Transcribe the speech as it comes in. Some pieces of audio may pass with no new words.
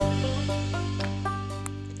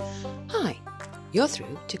You're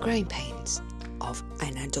through to Growing Pains of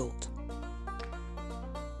an Adult.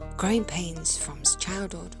 Growing pains from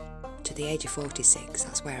childhood to the age of 46,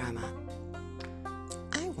 that's where I'm at.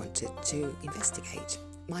 I wanted to investigate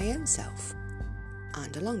my own self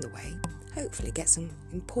and along the way, hopefully get some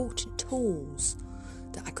important tools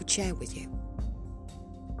that I could share with you.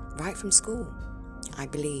 Right from school, I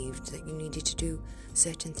believed that you needed to do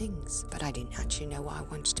certain things, but I didn't actually know what I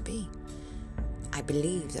wanted to be. I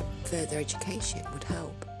believed that further education would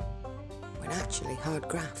help, when actually hard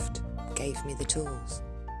graft gave me the tools.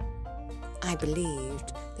 I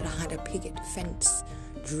believed that I had a picket fence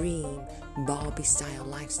dream Barbie style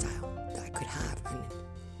lifestyle that I could have and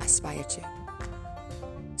aspire to.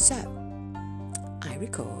 So, I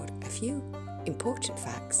record a few important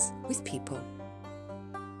facts with people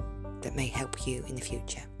that may help you in the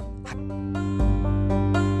future.